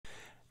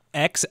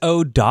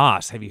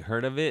eXoDOS. Have you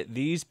heard of it?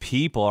 These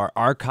people are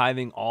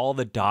archiving all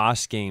the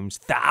DOS games,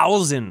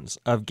 thousands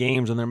of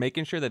games, and they're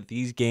making sure that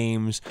these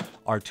games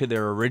are to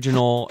their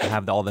original,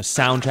 have all the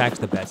soundtracks,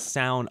 the best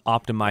sound,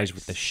 optimized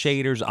with the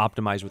shaders,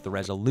 optimized with the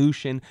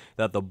resolution,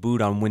 that they'll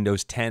boot on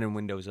Windows 10 and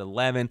Windows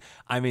 11.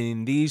 I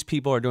mean, these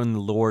people are doing the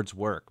Lord's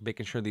work,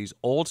 making sure these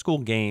old school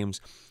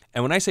games.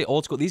 And when I say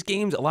old school, these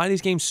games, a lot of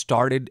these games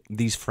started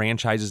these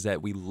franchises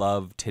that we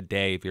love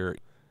today. If you're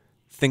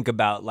think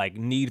about like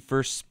Need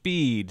for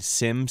Speed,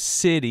 Sim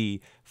City,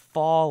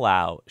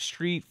 Fallout,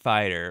 Street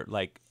Fighter,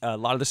 like a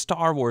lot of the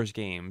Star Wars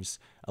games,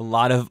 a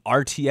lot of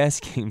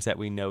RTS games that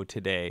we know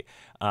today.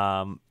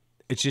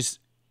 It's just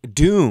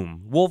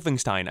Doom,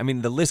 Wolfenstein. I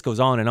mean, the list goes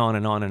on and on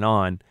and on and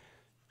on.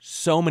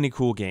 So many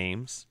cool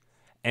games.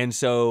 And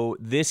so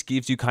this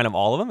gives you kind of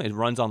all of them. It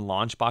runs on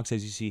Launchbox,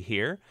 as you see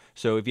here.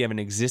 So if you have an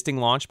existing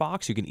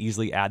Launchbox, you can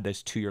easily add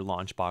this to your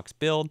Launchbox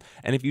build.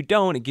 And if you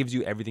don't, it gives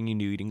you everything you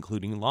need,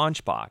 including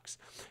Launchbox.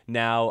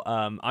 Now,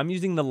 I'm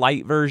using the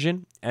light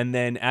version. And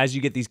then as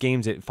you get these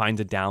games, it finds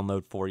a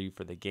download for you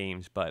for the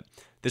games. But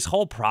this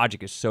whole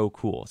project is so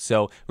cool.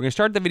 So we're going to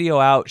start the video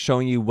out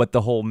showing you what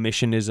the whole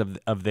mission is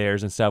of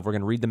theirs and stuff. We're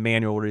going to read the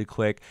manual really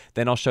quick.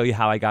 Then I'll show you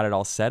how I got it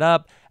all set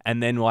up.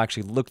 And then we'll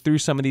actually look through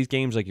some of these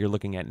games like you're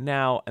looking at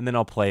now. And then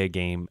I'll play a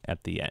game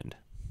at the end.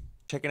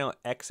 Checking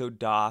out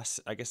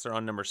eXoDOS. I guess they're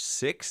on number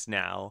 6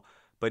 now.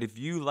 But if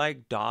you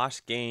like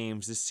DOS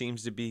games, this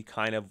seems to be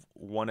kind of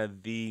one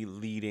of the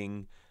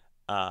leading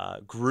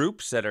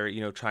groups that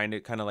are, trying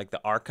to kind of like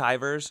the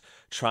archivers,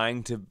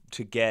 trying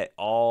to get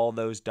all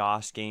those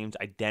DOS games,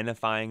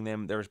 identifying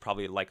them. There was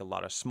probably like a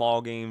lot of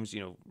small games,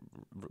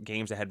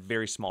 games that had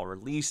very small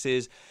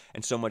releases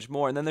and so much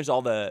more. And then there's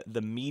all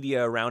the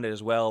media around it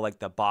as well, like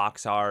the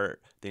box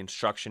art, the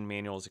instruction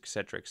manuals,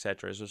 etc.,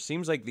 etc. So it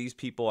seems like these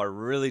people are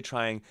really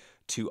trying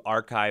to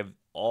archive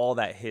all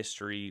that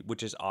history,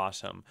 which is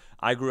awesome.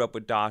 I grew up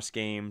with DOS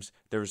games.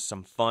 There's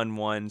some fun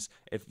ones.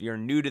 If you're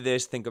new to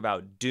this, think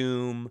about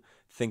Doom,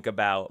 think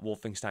about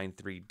Wolfenstein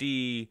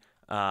 3D,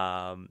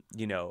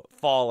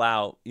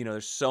 Fallout.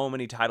 There's so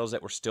many titles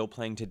that we're still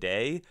playing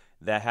today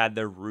that had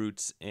their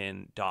roots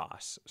in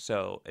DOS.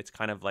 So it's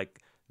kind of like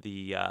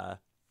the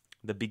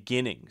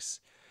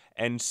beginnings.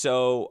 And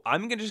so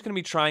I'm just going to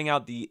be trying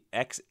out the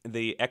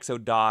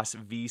eXoDOS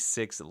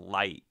V6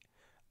 Lite.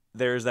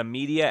 There's a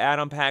media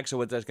add-on pack, so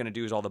what that's going to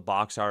do is all the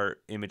box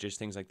art, images,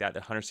 things like that, the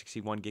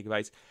 161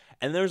 gigabytes.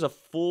 And there's a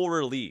full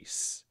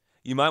release.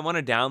 You might want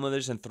to download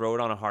this and throw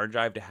it on a hard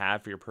drive to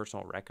have for your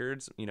personal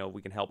records.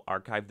 We can help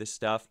archive this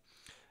stuff.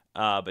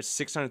 But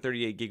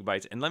 638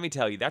 gigabytes. And let me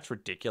tell you, that's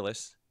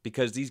ridiculous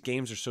because these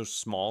games are so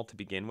small to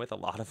begin with, a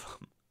lot of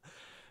them.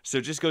 So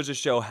it just goes to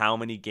show how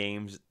many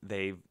games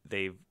they've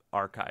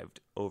archived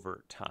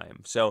over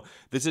time. So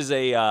this is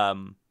a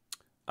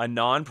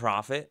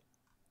non-profit.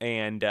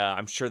 And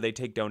I'm sure they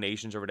take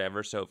donations or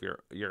whatever. So if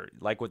you're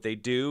like what they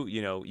do,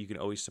 you can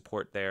always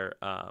support their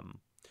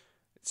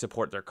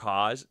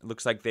cause. It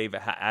looks like they've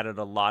added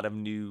a lot of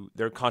new.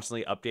 They're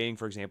constantly updating.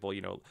 For example,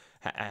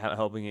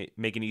 helping it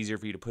make it easier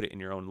for you to put it in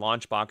your own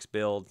Launchbox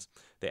builds.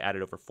 They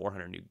added over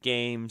 400 new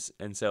games,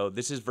 and so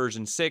this is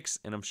version 6.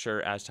 And I'm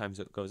sure as time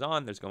goes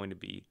on, there's going to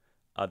be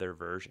other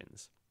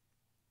versions.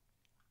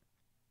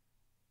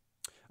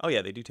 Oh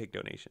yeah, they do take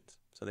donations.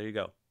 So there you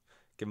go.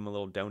 Give them a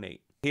little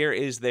donate. Here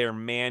is their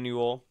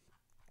manual.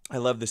 I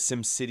love the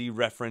SimCity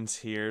reference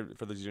here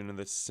for those who know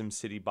the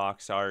SimCity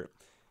box art.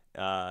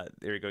 There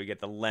you go. You get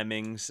the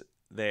lemmings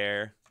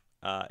there.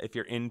 If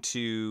you're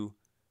into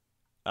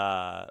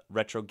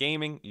retro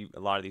gaming, a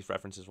lot of these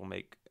references will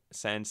make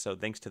sense. So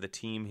thanks to the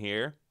team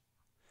here.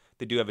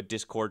 They do have a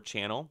Discord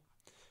channel.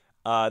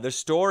 The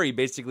story,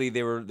 basically,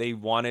 they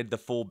wanted the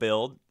full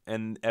build,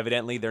 and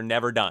evidently they're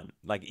never done.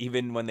 Like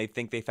even when they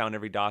think they found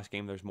every DOS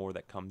game, there's more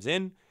that comes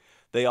in.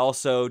 They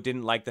also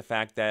didn't like the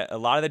fact that a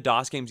lot of the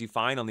DOS games you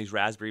find on these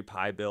Raspberry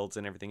Pi builds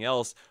and everything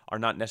else are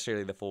not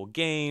necessarily the full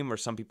game, or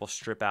some people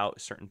strip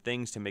out certain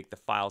things to make the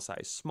file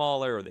size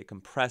smaller, or they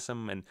compress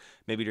them, and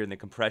maybe during the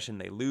compression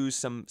they lose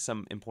some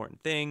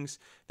important things.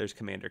 There's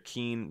Commander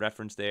Keen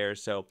reference there.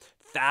 So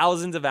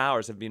thousands of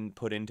hours have been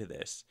put into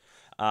this.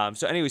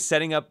 So anyway,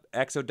 setting up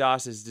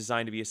eXoDOS is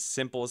designed to be as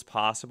simple as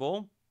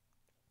possible.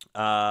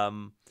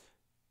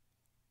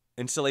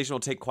 Installation will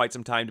take quite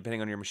some time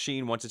depending on your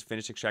machine. Once it's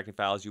finished extracting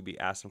files, you'll be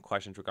asked some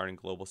questions regarding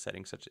global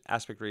settings such as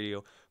aspect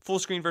ratio, full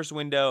screen versus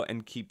window,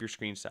 and keep your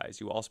screen size.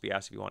 You will also be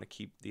asked if you want to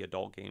keep the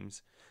adult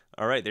games.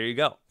 All right, there you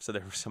go. So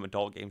there were some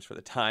adult games for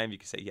the time. You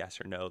can say yes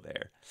or no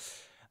there.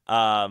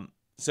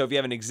 So if you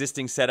have an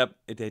existing setup,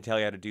 they tell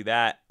you how to do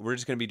that. We're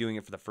just going to be doing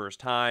it for the first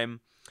time.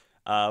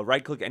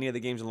 Right-click any of the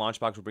games in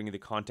Launchbox will bring you the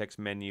context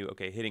menu.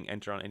 Okay, hitting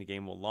enter on any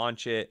game will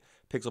launch it.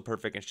 Pixel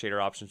Perfect and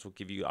shader options will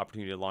give you the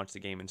opportunity to launch the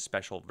game in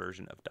special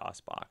version of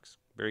DOSBox.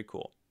 Very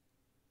cool.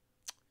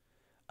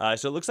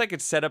 So it looks like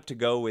it's set up to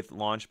go with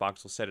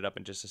Launchbox. We'll set it up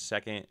in just a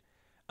second.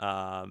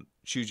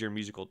 Choose your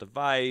musical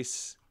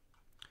device,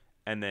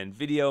 and then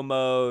video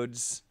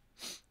modes.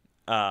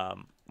 Wow,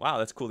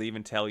 that's cool. They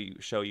even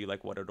show you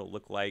like what it'll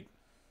look like.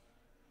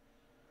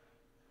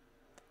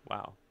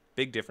 Wow.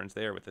 Big difference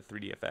there with the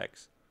 3D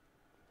effects.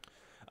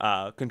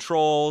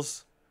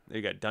 Controls. There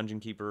you got Dungeon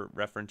Keeper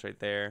reference right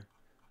there.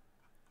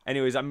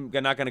 Anyways, I'm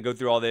not going to go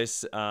through all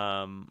this.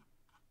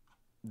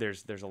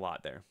 There's a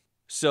lot there.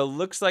 So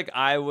looks like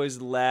I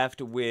was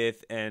left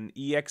with an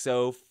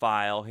EXO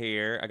file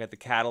here. I got the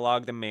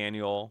catalog, the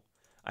manual.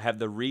 I have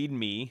the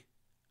README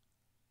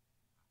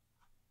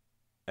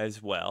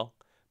as well.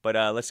 But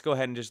let's go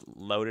ahead and just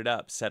load it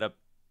up, set up.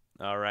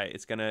 All right,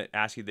 it's going to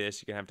ask you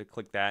this. You're going to have to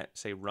click that,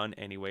 say run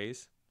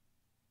anyways.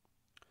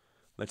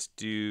 Let's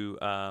do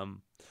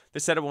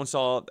this setup will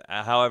install.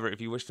 However,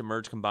 if you wish to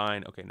merge,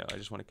 combine. Okay, no, I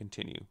just want to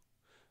continue.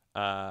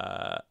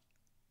 Okay,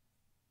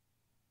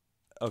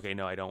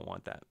 no, I don't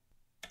want that.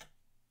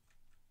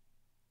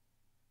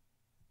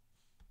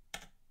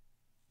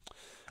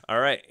 All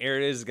right, here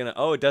it is.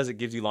 Oh, it does. It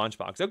gives you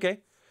Launchbox. Okay,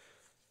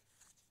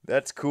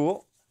 that's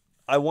cool.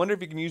 I wonder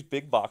if you can use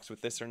Big Box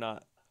with this or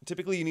not.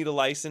 Typically, you need a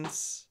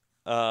license.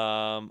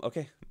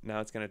 Okay,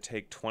 now it's going to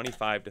take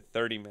 25 to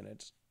 30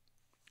 minutes.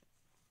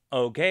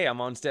 Okay, I'm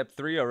on step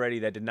 3 already.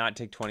 That did not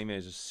take 20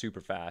 minutes. It was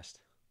super fast.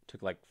 It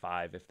took like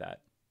 5, if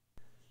that.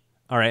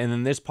 All right, and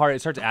then this part, it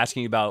starts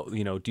asking you about,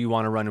 you know, do you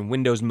want to run in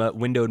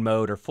windowed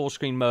mode or full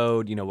screen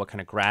mode? You know, what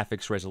kind of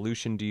graphics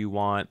resolution do you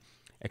want,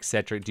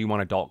 etc. Do you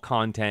want adult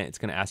content? It's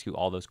going to ask you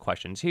all those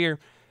questions here.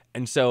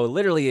 And so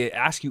literally it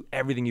asks you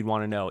everything you'd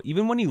want to know.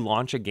 Even when you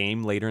launch a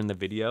game later in the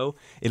video,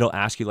 it'll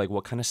ask you like,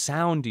 what kind of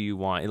sound do you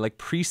want? It like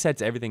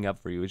presets everything up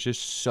for you. It's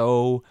just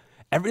so,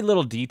 every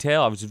little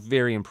detail. I was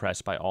very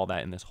impressed by all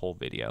that in this whole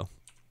video.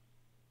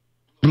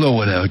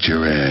 Blow it out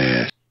your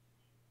ass.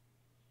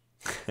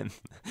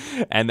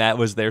 And that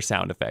was their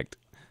sound effect.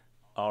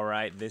 All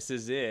right, this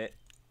is it.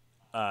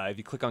 If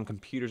you click on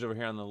computers over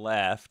here on the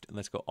left, and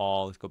let's go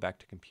back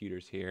to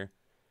computers here.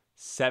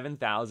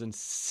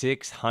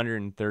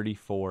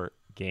 7,634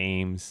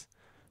 games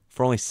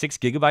for only 6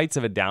 gigabytes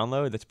of a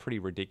download. That's pretty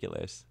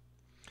ridiculous.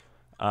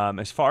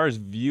 As far as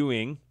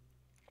viewing,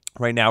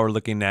 right now we're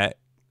looking at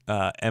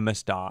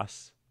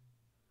MS-DOS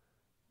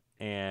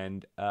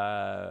and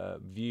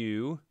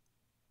view.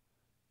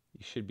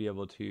 You should be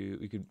able to,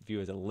 you could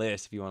view as a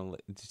list if you want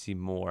to see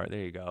more. There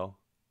you go.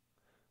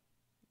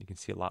 You can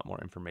see a lot more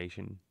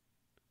information.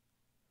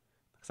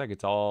 Looks like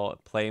it's all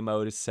play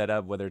mode is set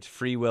up, whether it's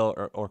free will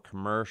or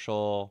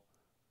commercial.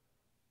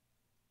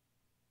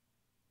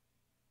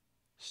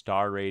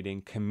 Star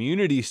rating,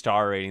 community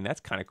star rating. That's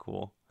kind of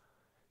cool.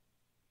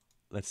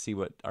 Let's see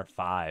what our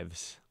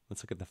 5s.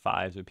 Let's look at the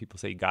 5s what people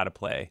say you got to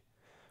play.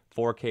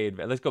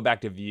 4K. Let's go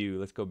back to view.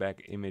 Let's go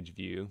back image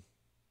view.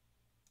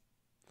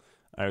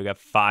 All right, we got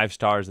 5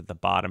 stars at the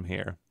bottom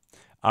here.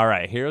 All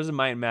right, Heroes of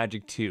Might and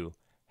Magic 2.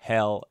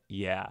 Hell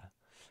yeah.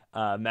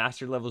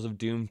 Master Levels of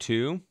Doom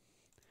 2.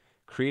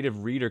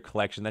 Creative Reader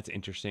Collection. That's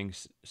interesting.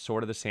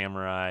 Sword of the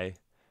Samurai.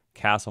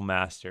 Castle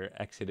Master.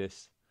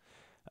 Exodus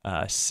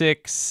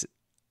 6.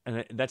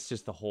 And that's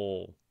just the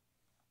whole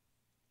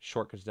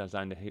shortcuts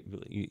designed to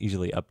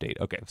easily update.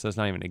 Okay, so that's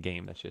not even a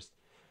game. That's just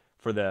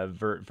for the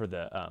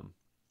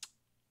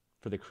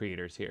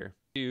creators here.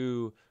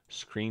 2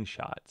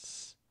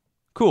 screenshots.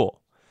 Cool.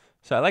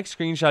 So I like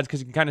screenshots because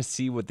you can kind of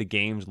see what the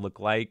games look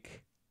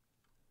like.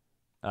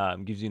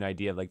 Gives you an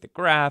idea of like the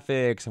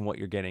graphics and what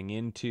you're getting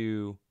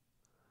into.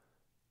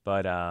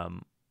 But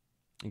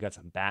you got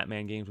some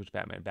Batman games. Which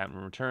Batman?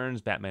 Batman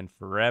Returns, Batman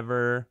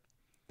Forever,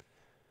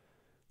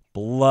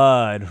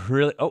 Blood.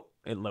 Really? Oh,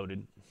 it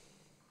loaded.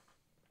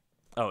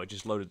 Oh, it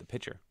just loaded the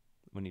picture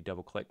when you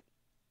double click.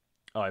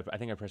 Oh, I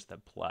think I pressed the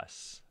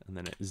plus and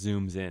then it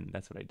zooms in.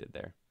 That's what I did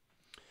there.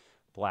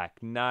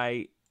 Black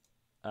Knight.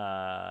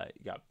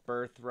 You got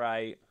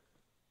Birthright.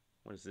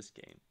 What is this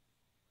game?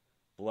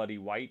 Bloody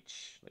White.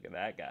 Look at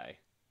that guy.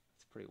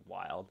 It's pretty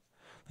wild.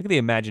 Look at the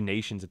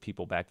imaginations of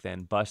people back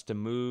then. Bust a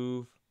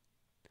Move.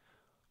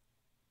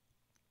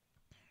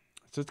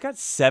 So it's got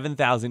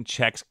 7,000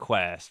 checks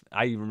quest.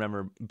 I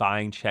remember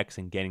buying checks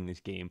and getting this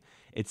game.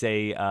 It's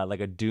a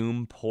like a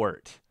Doom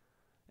port,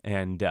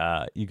 and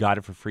you got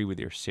it for free with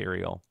your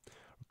cereal.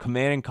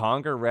 Command and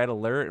Conquer, Red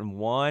Alert, and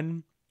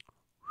 1.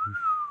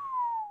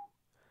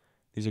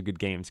 These are good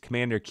games.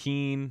 Commander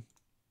Keen.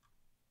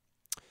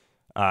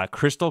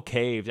 Crystal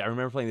Caves. I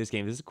remember playing this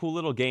game. This is a cool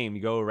little game.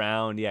 You go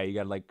around. Yeah, you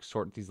got to like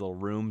sort these little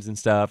rooms and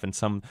stuff. And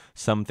some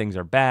things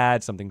are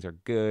bad. Some things are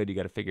good. You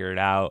got to figure it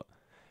out.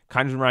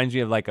 Kind of reminds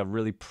me of like a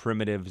really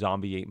primitive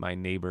Zombie Ate My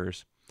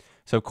Neighbors.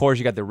 So, of course,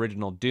 you got the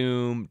original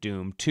Doom,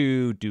 Doom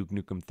 2, Duke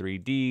Nukem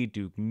 3D,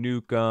 Duke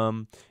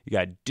Nukem. You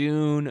got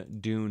Dune,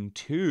 Dune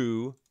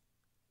 2.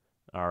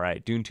 All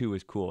right, Dune 2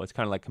 is cool. It's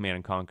kind of like Command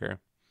and Conquer.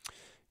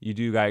 You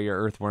do got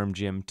your Earthworm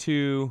Jim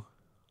 2.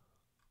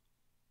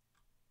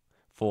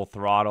 Full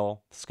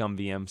Throttle, Scum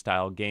VM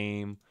style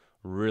game.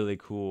 Really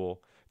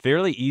cool.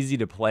 Fairly easy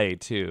to play,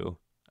 too.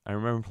 I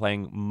remember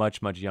playing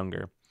much, much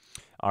younger.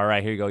 All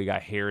right, here you go. You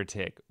got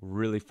Heretic.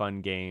 Really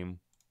fun game.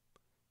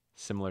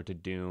 Similar to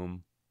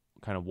Doom.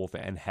 Kind of Wolf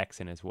and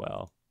Hexen as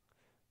well.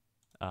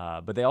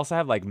 But they also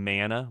have like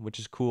mana, which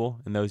is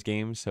cool in those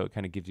games. So it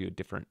kind of gives you a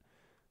different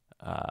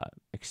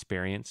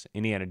experience.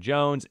 Indiana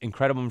Jones,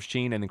 Incredible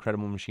Machine, and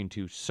Incredible Machine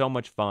 2. So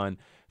much fun.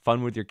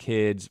 Fun with your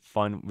kids,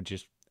 fun with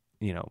just,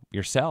 you know,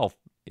 yourself.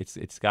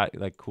 It's got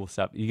like cool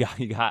stuff. You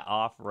got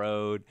Off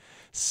Road,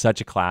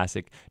 such a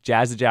classic.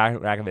 Jazz the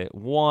Jackrabbit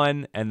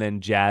 1, and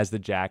then Jazz the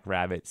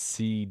Jackrabbit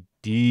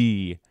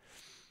CD.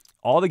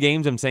 All the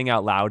games I'm saying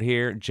out loud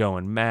here, Joe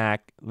and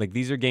Mac, like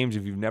these are games,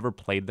 if you've never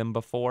played them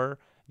before,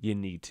 you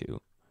need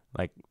to.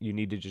 Like you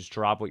need to just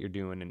drop what you're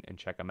doing and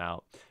check them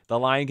out. The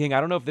Lion King, I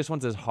don't know if this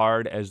one's as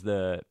hard as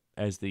the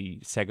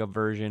Sega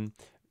version.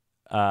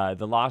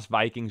 The Lost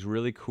Vikings,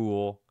 really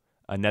cool.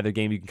 Another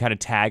game you can kind of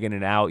tag in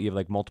and out. You have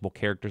like multiple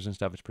characters and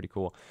stuff. It's pretty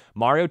cool.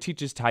 Mario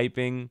teaches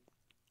typing.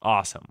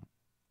 Awesome.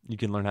 You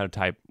can learn how to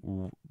type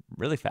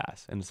really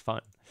fast, and it's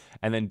fun.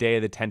 And then Day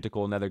of the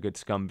Tentacle, another good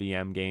Scum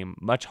VM game.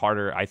 Much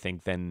harder, I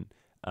think, than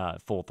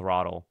Full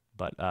Throttle,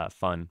 but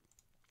fun.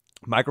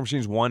 Micro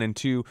Machines 1 and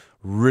 2,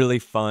 really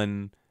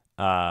fun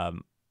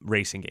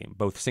racing game,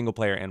 both single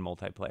player and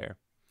multiplayer.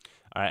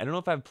 All right, I don't know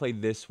if I've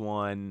played this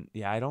one.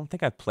 Yeah, I don't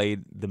think I've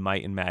played the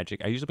Might and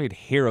Magic. I usually played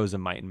Heroes of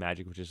Might and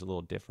Magic, which is a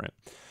little different.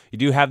 You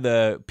do have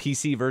the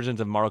PC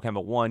versions of Mortal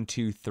Kombat 1,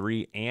 2,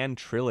 3, and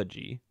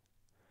Trilogy,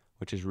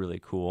 which is really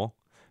cool.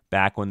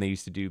 Back when they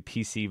used to do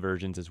PC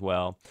versions as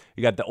well.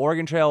 You got the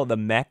Oregon Trail, the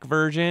mech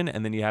version,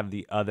 and then you have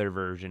the other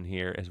version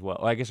here as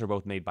well. I guess they're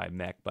both made by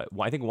mech, but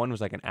I think one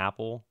was like an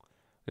Apple.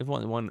 There's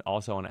one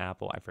also on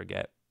Apple, I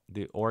forget.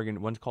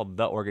 One's called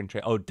the Oregon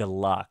Trail. Oh,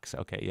 Deluxe.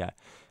 Okay, yeah.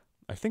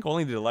 I think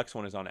only the Deluxe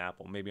one is on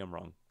Apple. Maybe I'm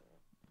wrong.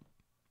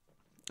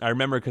 I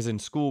remember because in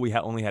school we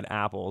only had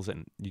Apples,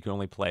 and you could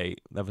only play.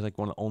 That was like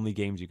one of the only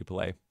games you could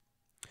play.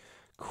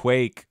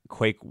 Quake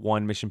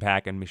 1 Mission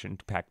Pack and Mission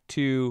Pack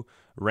 2,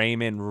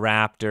 Rayman,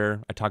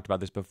 Raptor. I talked about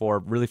this before.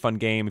 Really fun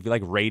game. If you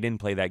like Raiden,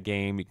 play that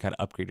game. You can kind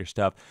of upgrade your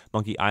stuff.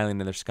 Monkey Island,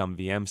 another Scum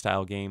VM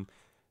style game.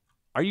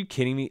 Are you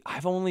kidding me?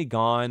 I've only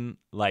gone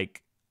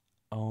like,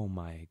 oh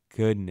my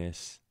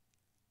goodness.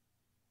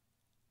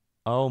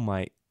 Oh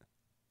my.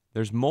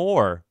 There's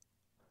more.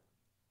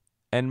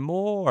 And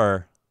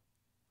more.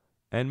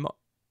 And more.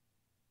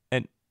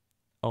 And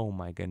oh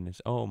my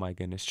goodness. Oh my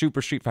goodness.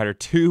 Super Street Fighter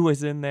 2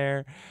 was in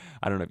there.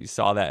 I don't know if you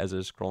saw that as I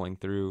was scrolling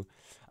through.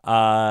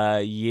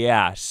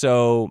 Yeah.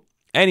 So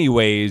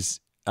anyways,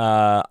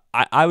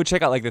 I would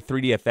check out like the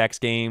 3DFX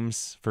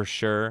games for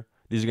sure.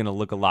 These are going to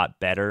look a lot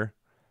better.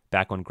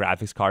 Back when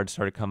graphics cards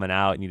started coming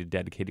out, you need a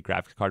dedicated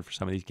graphics card for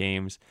some of these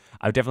games.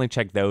 I would definitely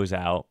check those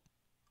out.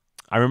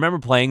 I remember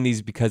playing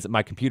these because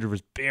my computer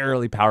was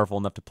barely powerful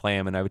enough to play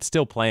them, and I would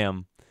still play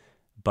them,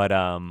 but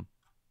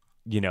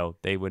you know,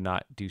 they would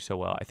not do so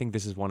well. I think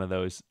this is one of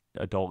those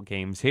adult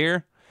games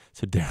here,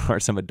 so there are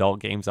some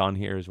adult games on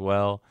here as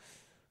well.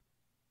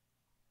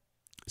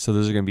 So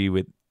those are going to be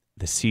with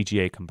the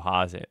CGA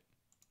composite.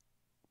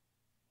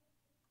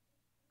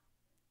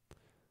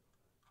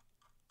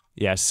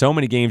 Yeah, so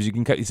many games you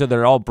can cut. So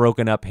they're all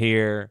broken up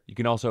here. You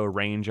can also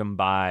arrange them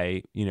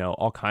by, you know,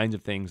 all kinds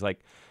of things like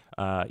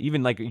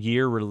even like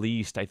year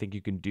released. I think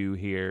you can do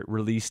here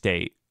release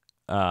date.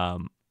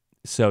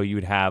 So you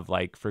would have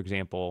like, for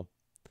example,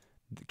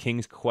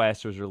 King's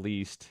Quest was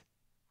released.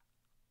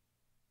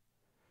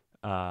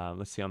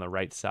 Let's see on the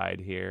right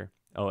side here.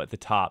 Oh, at the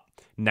top,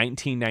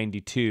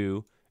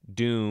 1992.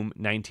 Doom,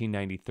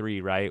 1993.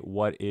 Right?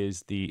 What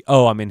is the?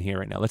 Oh, I'm in here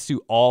right now. Let's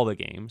do all the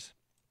games.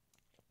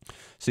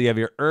 So you have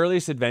your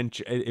earliest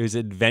adventure. It was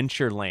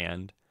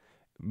Adventureland,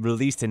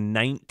 released in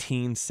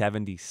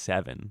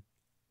 1977.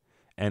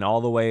 And all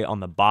the way on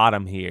the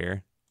bottom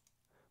here,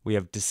 we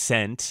have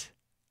Descent,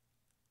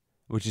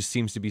 which just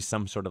seems to be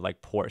some sort of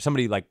like port.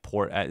 Somebody like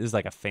port. This is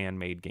like a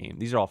fan-made game.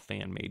 These are all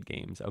fan-made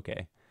games.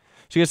 Okay.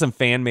 So you have some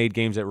fan-made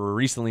games that were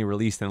recently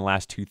released in the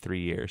last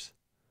 2-3 years.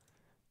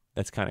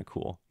 That's kind of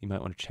cool. You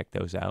might want to check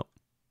those out.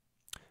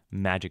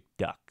 Magic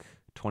Duck,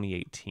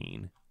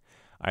 2018.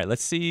 All right,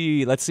 let's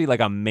see like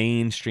a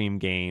mainstream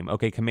game.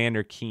 Okay,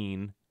 Commander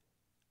Keen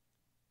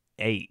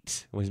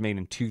 8 was made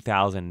in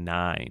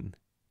 2009.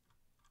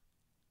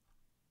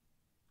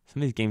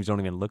 Some of these games don't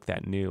even look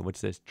that new.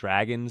 What's this?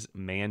 Dragon's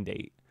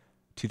Mandate,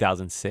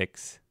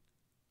 2006.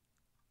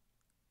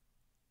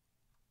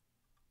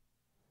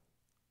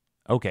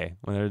 Okay,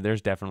 well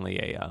there's definitely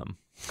a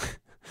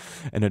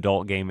an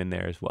adult game in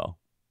there as well.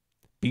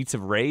 Beats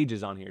of Rage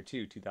is on here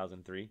too,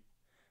 2003.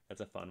 That's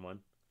a fun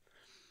one.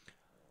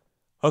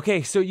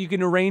 Okay, so you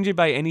can arrange it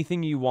by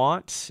anything you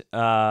want.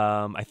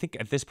 I think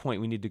at this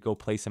point we need to go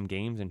play some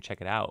games and check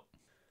it out.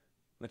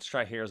 Let's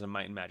try Heroes of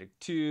Might and Magic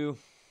 2.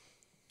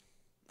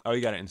 Oh,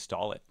 you got to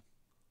install it.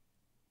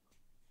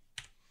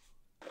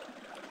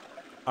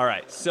 All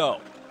right, so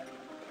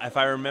if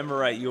I remember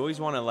right, you always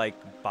want to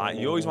like buy.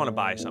 You always want to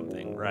buy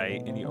something,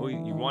 right? And you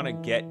want to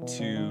get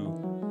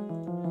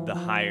to the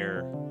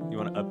higher. You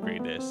want to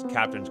upgrade this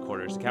Captain's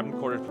Quarters. The Captain's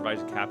Quarters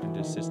provides a captain to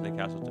assist in the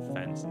castle's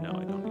defense. No,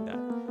 I don't need that.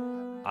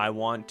 I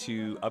want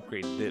to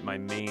upgrade my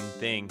main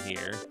thing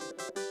here.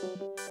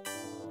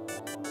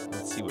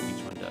 Let's see what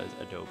each one does.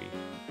 Adobe.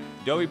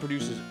 Adobe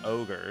produces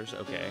ogres.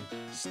 Okay.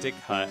 Stick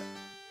Hut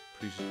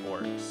produces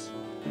orcs.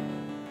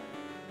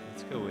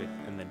 Let's go with,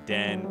 and the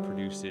Den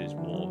produces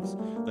wolves.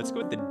 Let's go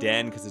with the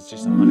Den because it's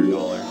just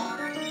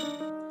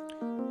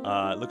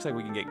 $100. It looks like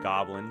we can get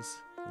goblins.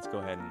 Let's go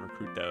ahead and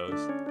recruit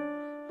those.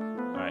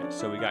 All right,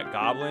 so we got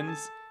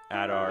goblins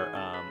at our.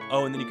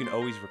 Oh, and then you can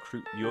always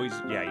recruit. You always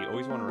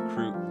want to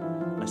recruit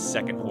a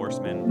second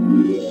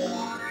horseman.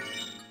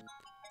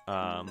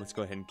 Let's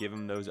go ahead and give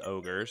him those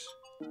ogres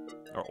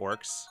or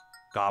orcs,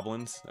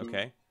 goblins.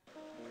 Okay.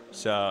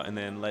 So and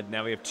then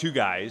now we have 2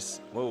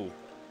 guys. Whoa.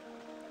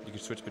 You can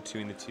switch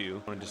between the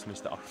 2. I want to dismiss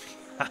the army.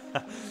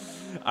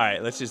 All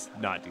right, let's just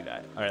not do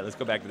that. All right, let's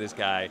go back to this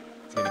guy.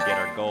 He's gonna get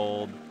our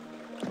gold.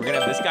 We're gonna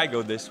have this guy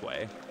go this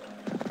way.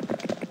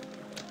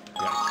 We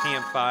got a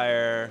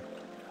campfire.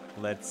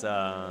 Let's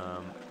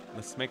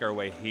make our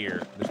way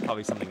here. There's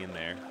probably something in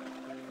there.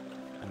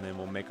 And then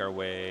we'll make our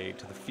way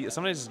to the field.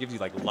 Sometimes it just gives you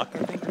like luck, I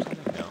think, or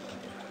something. No, okay.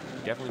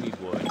 We definitely need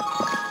wood.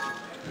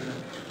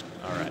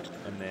 All right,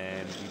 and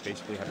then we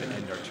basically have to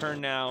end our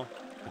turn now.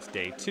 It's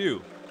day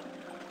 2.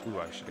 Ooh,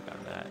 I should have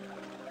gotten that.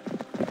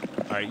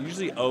 All right,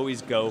 usually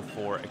always go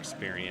for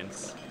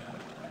experience.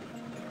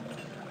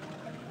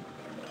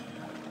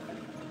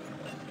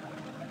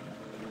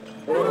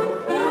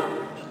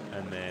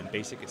 And then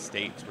basic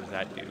estates, what does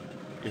that do?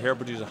 Your hero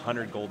produces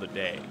 100 gold a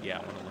day. Yeah,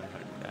 I want to learn how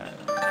to do that.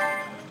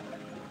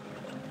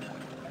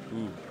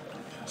 Ooh.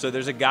 So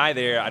there's a guy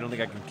there. I don't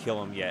think I can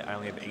kill him yet. I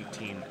only have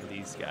 18 of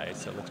these guys,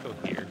 so let's go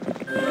here. Group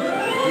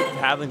of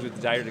halflings with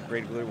desire to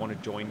great ability want to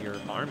join your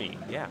army.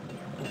 Yeah.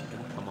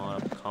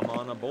 Come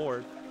on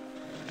aboard.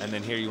 And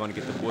then here you want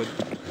to get the wood.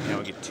 Now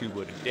we get 2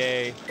 wood a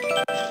day.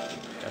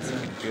 That's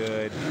looking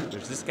good.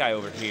 There's this guy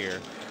over here.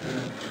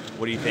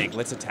 What do you think?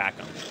 Let's attack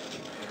him.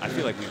 I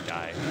feel like we've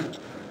died.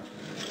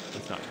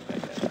 Let's not do that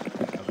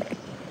yet. Okay.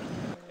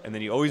 And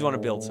then you always want to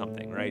build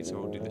something, right? So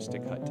we'll do the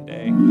stick hut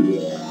today.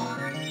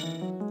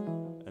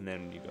 And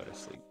then you go to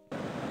sleep.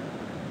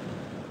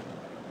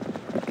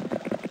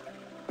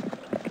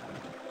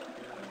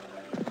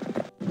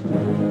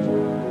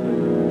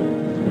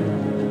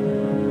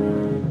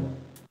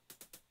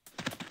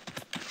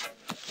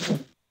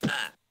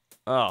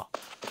 Oh.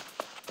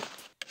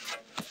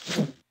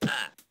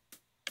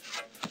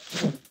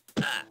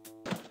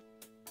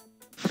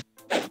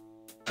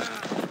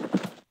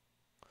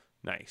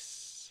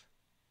 Nice.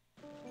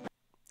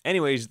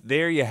 Anyways,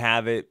 there you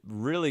have it.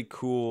 Really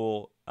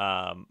cool.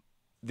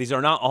 These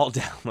are not all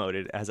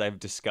downloaded, as I've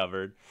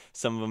discovered.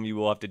 Some of them you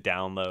will have to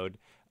download.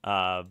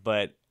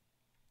 But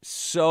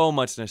so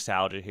much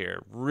nostalgia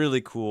here.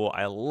 Really cool.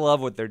 I love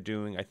what they're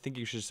doing. I think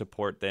you should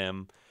support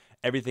them.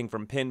 Everything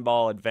from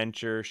pinball,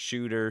 adventure,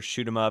 shooter,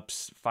 shoot 'em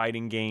ups,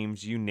 fighting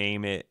games, you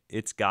name it,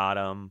 it's got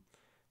them.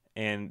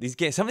 And these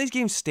games, some of these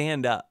games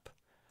stand up.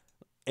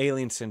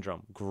 Alien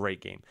Syndrome, great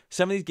game.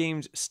 Some of these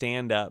games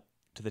stand up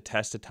to the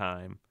test of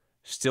time.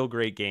 Still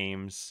great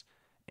games.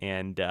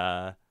 And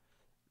to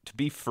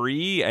be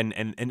free and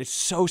it's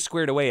so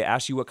squared away. It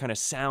asks you what kind of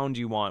sound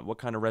you want, what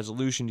kind of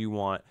resolution you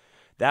want.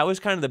 That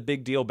was kind of the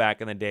big deal back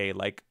in the day.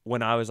 Like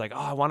when I was like, oh,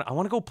 I want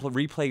to go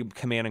replay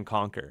Command and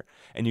Conquer,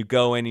 and you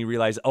go and you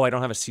realize, oh, I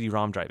don't have a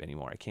CD-ROM drive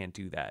anymore. I can't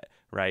do that,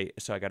 right?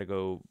 So I got to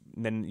go.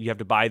 Then you have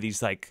to buy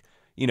these like,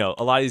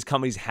 a lot of these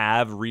companies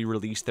have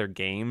re-released their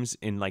games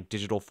in like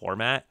digital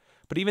format,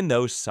 but even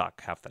those suck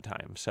half the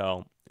time.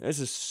 So this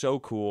is so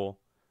cool.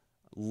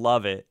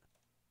 Love it.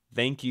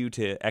 Thank you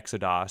to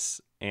eXoDOS,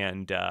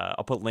 and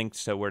I'll put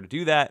links to where to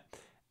do that.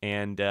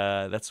 And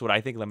that's what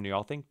I think. Let me know what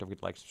y'all think. Don't forget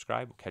to like,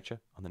 subscribe. We'll catch you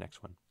on the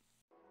next one.